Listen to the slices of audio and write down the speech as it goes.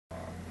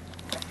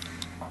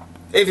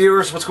Hey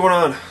viewers, what's going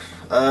on?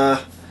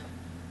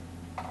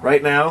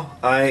 Right now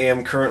I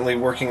am currently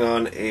working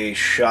on a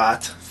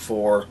shot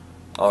for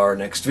our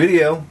next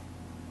video.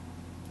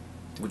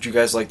 Would you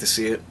guys like to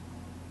see it?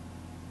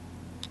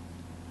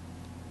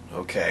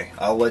 Okay,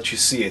 I'll let you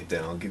see it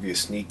then. I'll give you a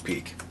sneak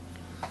peek.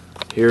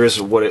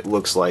 Here's what it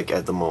looks like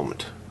at the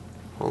moment.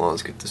 Hold on,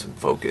 let's get this in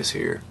focus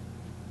here.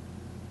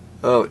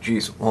 Oh,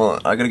 jeez, hold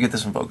on. I gotta get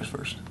this in focus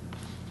first.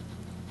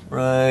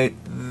 Right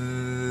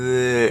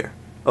there.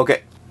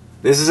 Okay,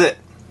 this is it.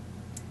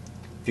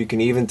 If you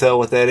can even tell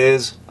what that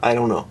is, I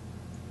don't know.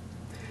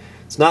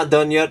 It's not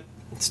done yet.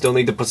 Still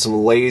need to put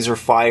some laser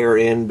fire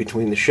in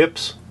between the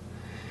ships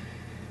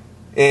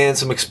and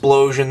some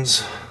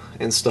explosions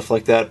and stuff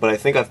like that, but I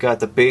think I've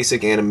got the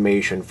basic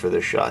animation for the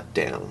shot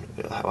down,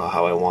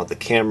 how I want the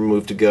camera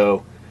move to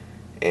go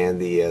and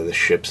the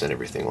ships and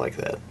everything like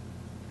that.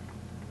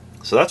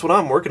 So that's what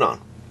I'm working on.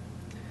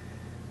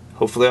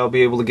 Hopefully I'll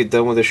be able to get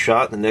done with this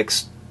shot in the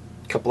next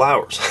couple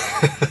hours.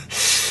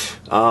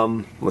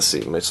 Let's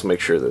see, let's make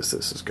sure this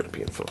is going to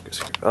be in focus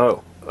here.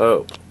 Oh,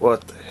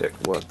 what the heck,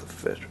 what the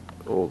fish.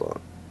 Hold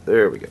on.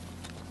 There we go.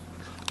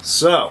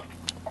 So,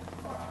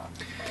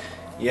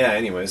 yeah,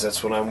 anyways,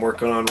 that's what I'm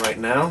working on right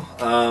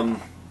now.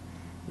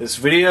 This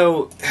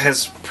video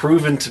has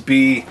proven to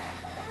be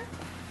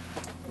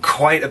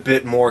quite a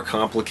bit more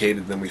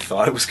complicated than we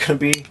thought it was going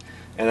to be,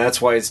 and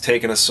that's why it's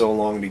taken us so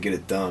long to get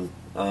it done.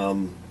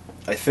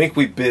 I think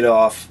we bit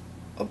off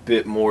a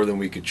bit more than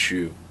we could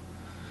chew.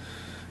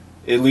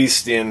 At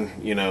least in,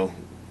 you know,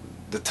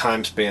 the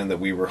time span that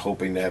we were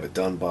hoping to have it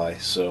done by.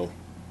 So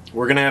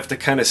we're going to have to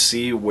kind of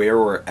see where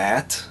we're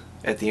at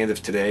the end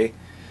of today.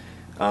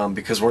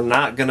 Because we're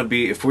not going to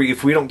be, if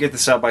we don't get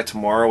this out by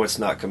tomorrow, it's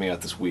not coming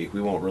out this week.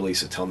 We won't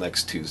release it till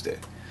next Tuesday.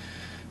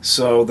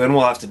 So then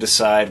we'll have to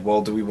decide,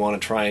 well, do we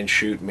want to try and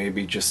shoot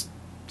maybe just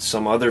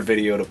some other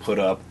video to put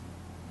up,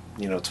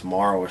 you know,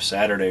 tomorrow or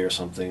Saturday or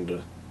something,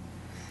 to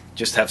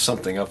just have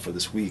something up for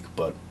this week.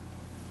 But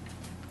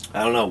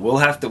I don't know. We'll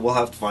have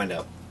to find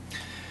out.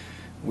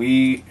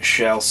 We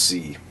shall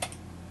see.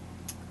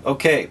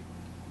 Okay.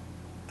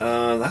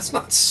 That's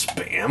not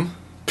spam.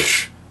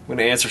 Psh, I'm going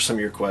to answer some of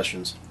your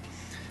questions.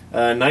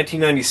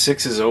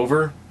 1996 is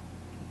over.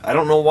 I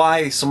don't know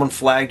why someone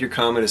flagged your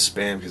comment as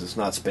spam, because it's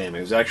not spam.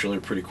 It was actually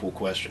a pretty cool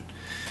question.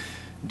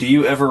 Do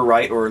you ever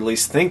write or at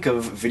least think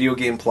of video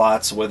game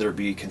plots, whether it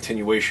be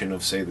continuation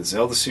of, say, the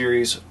Zelda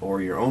series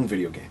or your own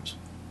video games?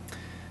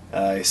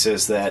 He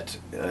says that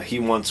he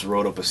once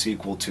wrote up a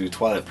sequel to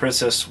Twilight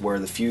Princess where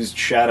the fused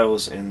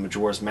shadows and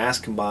Majora's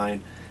Mask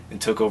combined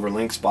and took over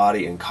Link's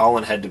body, and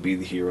Colin had to be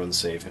the hero and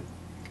save him.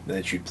 And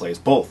then she'd play as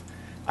both.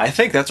 I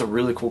think that's a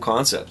really cool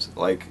concept.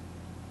 Like,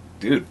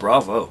 dude,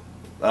 bravo.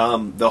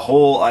 The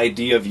whole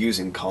idea of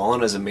using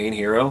Colin as a main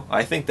hero,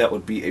 I think that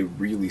would be a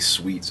really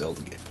sweet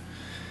Zelda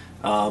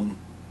game.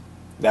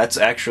 That's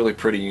actually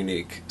pretty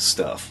unique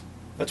stuff.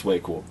 That's way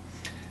cool.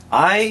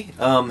 I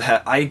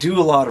do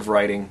a lot of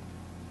writing.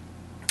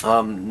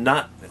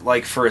 Not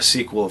like for a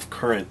sequel of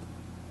current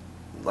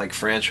like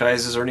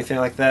franchises or anything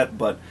like that,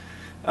 but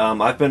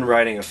I've been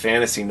writing a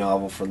fantasy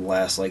novel for the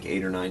last like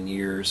 8 or 9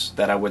 years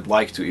that I would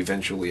like to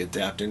eventually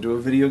adapt into a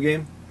video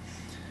game.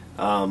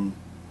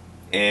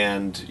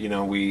 And you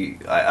know,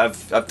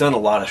 I've done a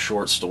lot of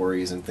short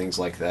stories and things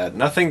like that.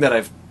 Nothing that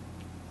I've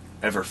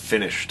ever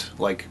finished,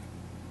 like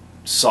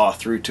saw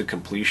through to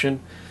completion,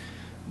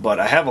 but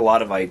I have a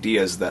lot of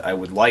ideas that I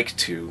would like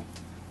to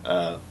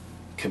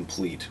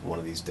complete one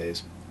of these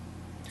days.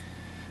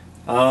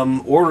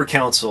 Order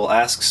Council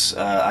asks,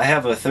 I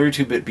have a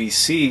 32-bit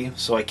BC,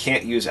 so I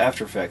can't use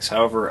After Effects.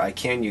 However, I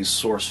can use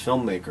Source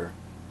Filmmaker.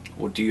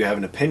 Well, do you have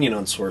an opinion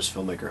on Source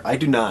Filmmaker? I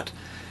do not.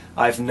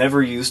 I've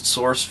never used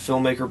Source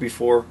Filmmaker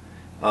before,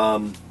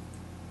 but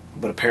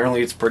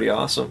apparently it's pretty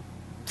awesome.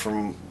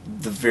 From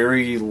the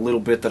very little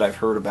bit that I've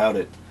heard about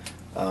it,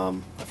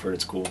 I've heard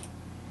it's cool.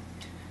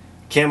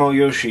 Camo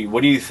Yoshi,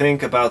 what do you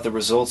think about the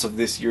results of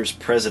this year's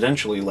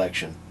presidential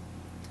election?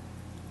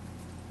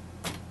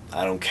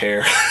 I don't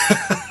care.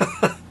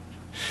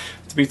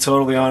 To be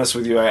totally honest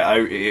with you,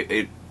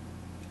 I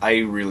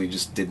really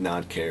just did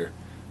not care.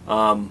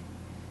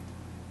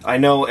 I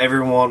know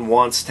everyone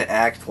wants to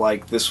act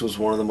like this was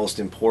one of the most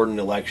important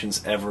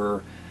elections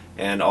ever,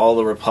 and all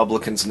the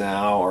Republicans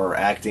now are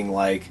acting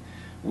like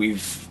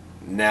we've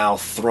now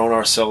thrown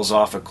ourselves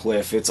off a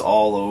cliff. It's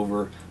all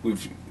over.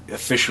 We've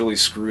officially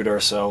screwed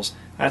ourselves.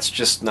 That's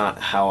just not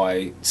how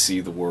I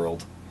see the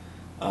world.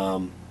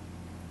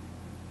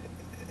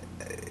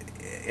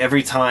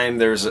 Every time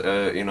there's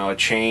a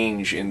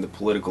change in the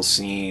political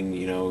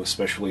scene,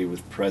 especially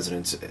with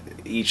presidents,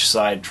 each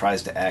side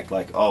tries to act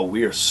like, oh,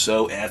 we are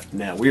so effed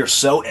now. We are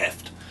so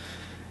effed.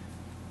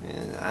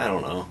 And I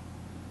don't know.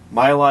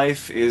 My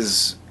life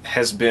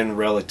has been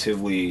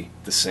relatively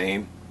the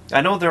same.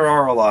 I know there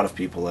are a lot of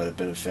people that have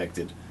been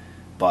affected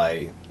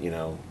by,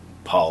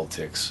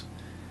 politics.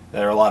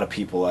 There are a lot of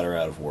people that are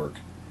out of work.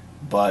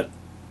 But,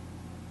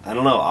 I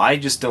don't know, I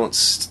just don't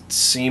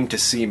seem to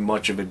see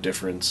much of a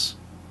difference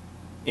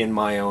in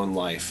my own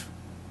life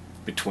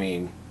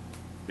between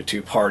the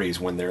two parties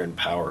when they're in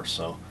power.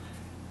 So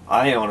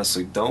I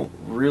honestly don't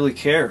really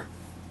care.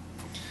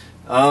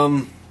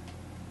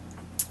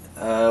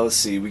 Let's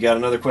see, we got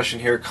another question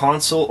here.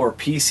 Console or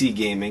PC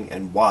gaming,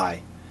 and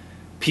why?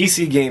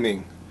 PC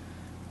gaming,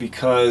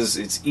 because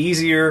it's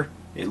easier,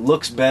 it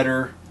looks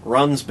better,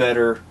 runs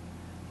better,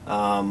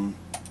 and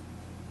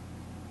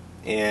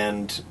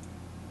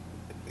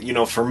you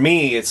know, for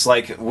me, it's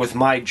like with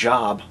my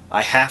job,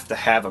 I have to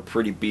have a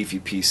pretty beefy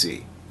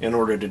PC in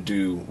order to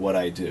do what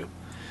I do.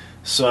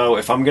 So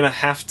if I'm gonna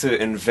have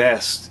to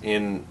invest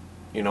in,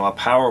 you know, a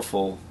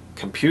powerful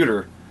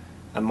computer,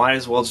 I might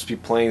as well just be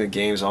playing the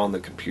games on the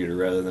computer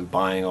rather than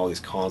buying all these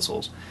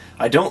consoles.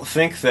 I don't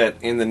think that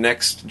in the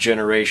next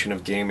generation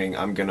of gaming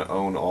I'm going to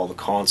own all the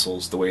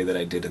consoles the way that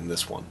I did in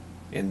this one.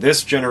 In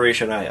this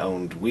generation I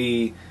owned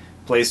Wii,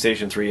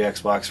 PlayStation 3,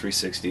 Xbox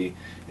 360,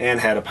 and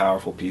had a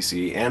powerful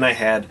PC, and I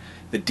had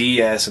the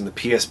DS and the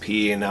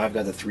PSP, and now I've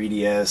got the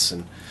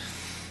 3DS,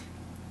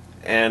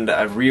 and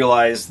I've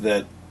realized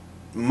that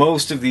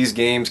most of these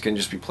games can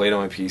just be played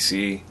on my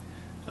PC.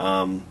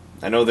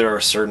 I know there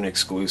are certain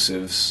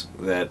exclusives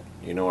that,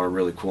 you know, are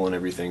really cool and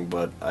everything,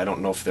 but I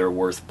don't know if they're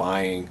worth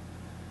buying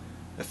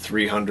a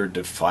 $300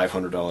 to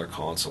 $500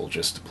 console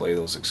just to play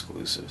those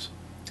exclusives.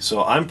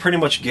 So I'm pretty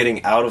much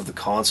getting out of the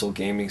console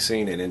gaming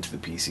scene and into the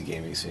PC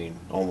gaming scene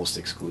almost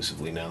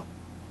exclusively now.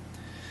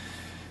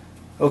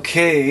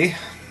 Okay,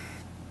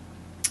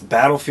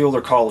 Battlefield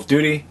or Call of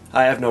Duty?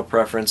 I have no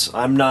preference.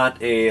 I'm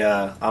not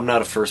a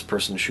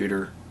first-person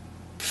shooter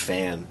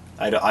fan.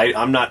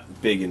 I'm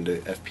not big into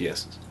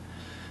FPSs.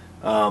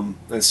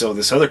 And so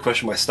this other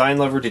question by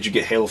Steinlever, did you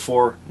get Halo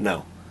 4?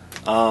 No.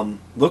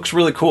 Looks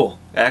really cool.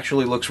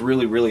 Actually looks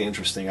really, really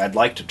interesting. I'd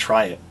like to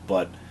try it,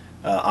 but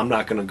I'm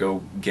not going to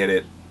go get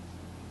it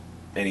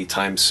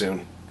anytime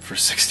soon for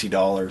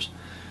 $60.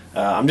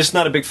 I'm just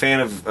not a big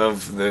fan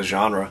of the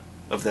genre,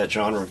 of that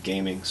genre of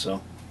gaming.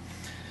 So,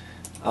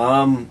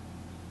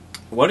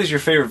 what is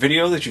your favorite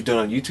video that you've done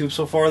on YouTube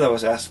so far? That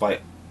was asked by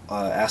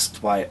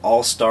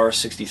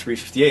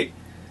Allstar6358.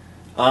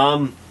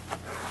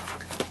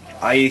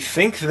 I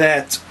think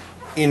that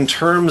in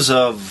terms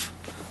of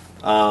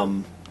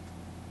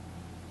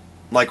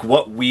like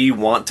what we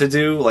want to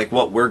do, like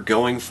what we're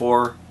going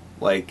for,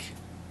 like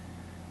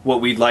what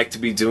we'd like to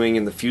be doing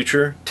in the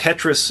future,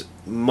 Tetris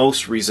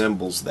most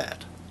resembles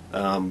that.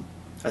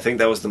 I think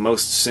that was the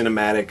most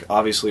cinematic.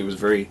 Obviously it was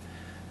very,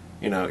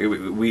 you know,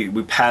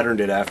 we patterned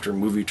it after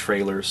movie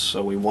trailers,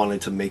 so we wanted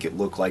to make it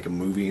look like a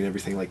movie and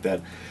everything like that.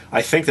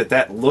 I think that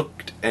that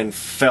looked and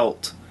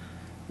felt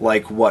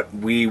like what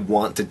we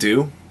want to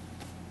do.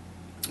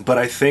 But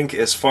I think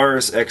as far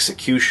as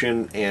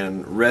execution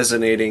and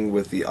resonating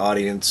with the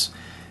audience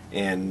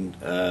and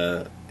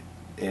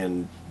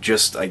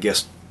just, I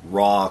guess,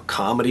 raw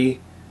comedy,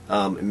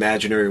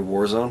 Imaginary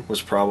Warzone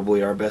was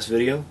probably our best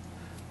video.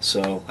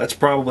 So that's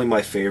probably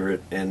my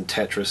favorite, and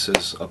Tetris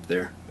is up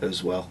there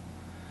as well.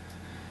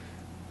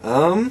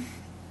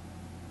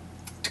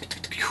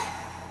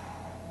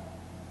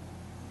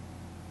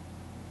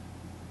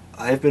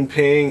 I've been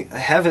paying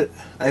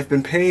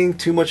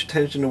too much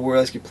attention to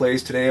Warialasky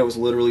Plays today. I was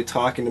literally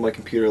talking to my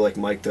computer like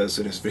Mike does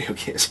in his video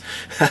games.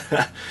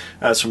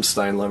 That's from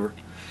Steinlever.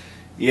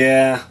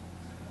 Yeah,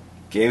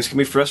 games can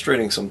be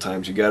frustrating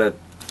sometimes. You gotta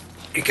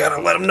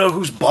let them know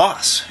who's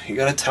boss. You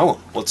gotta tell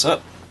them what's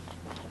up.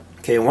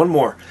 Okay, one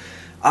more.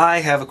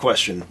 I have a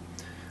question.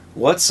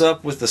 What's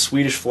up with the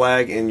Swedish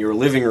flag in your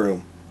living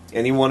room?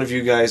 Any one of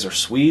you guys are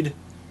Swede?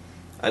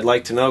 I'd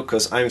like to know,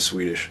 because I'm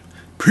Swedish.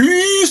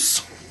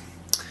 Peace!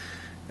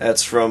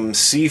 That's from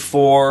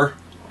C4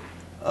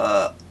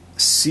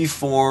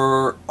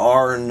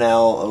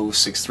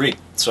 Arnell063.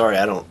 Sorry,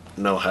 I don't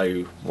know how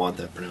you want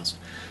that pronounced.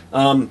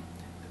 Our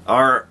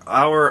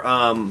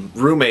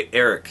roommate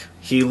Eric,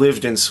 he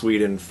lived in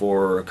Sweden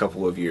for a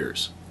couple of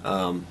years.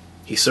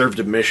 He served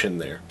a mission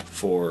there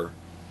for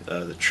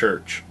the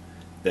church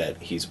that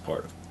he's a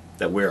part of,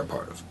 that we're a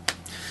part of.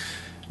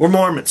 We're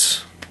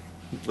Mormons.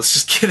 Let's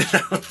just get it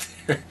out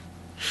there.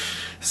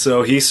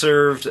 So he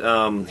served a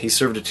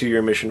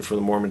 2-year mission for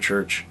the Mormon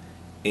Church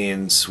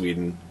in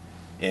Sweden,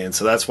 and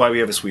so that's why we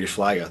have a Swedish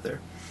flag out there.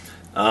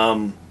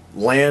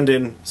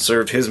 Landon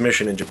served his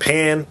mission in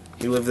Japan.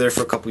 He lived there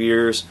for a couple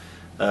years.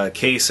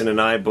 Kaysen and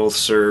I both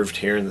served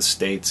here in the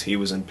States. He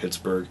was in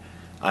Pittsburgh.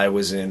 I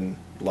was in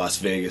Las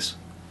Vegas.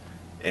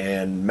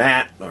 And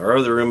Matt, our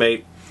other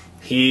roommate,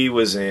 he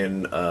was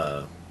in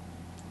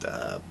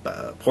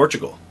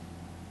Portugal.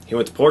 He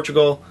went to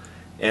Portugal,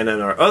 and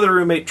then our other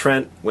roommate,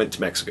 Trent, went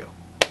to Mexico.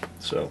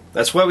 So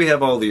that's why we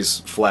have all these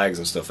flags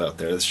and stuff out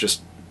there. It's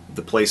just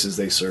the places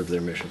they serve their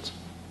missions.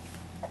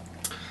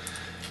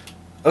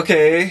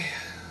 Okay,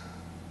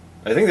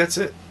 I think that's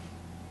it.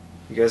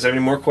 You guys have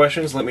any more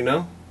questions? Let me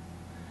know.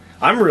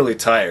 I'm really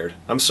tired.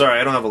 I'm sorry,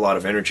 I don't have a lot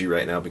of energy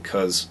right now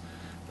because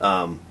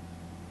I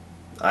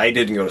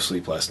didn't go to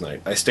sleep last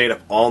night. I stayed up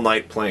all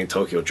night playing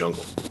Tokyo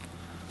Jungle.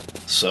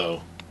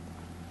 So,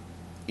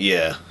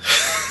 yeah.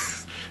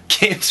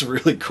 Game's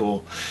really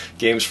cool.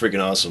 Game's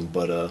freaking awesome,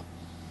 but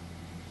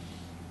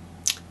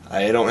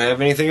I don't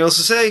have anything else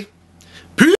to say.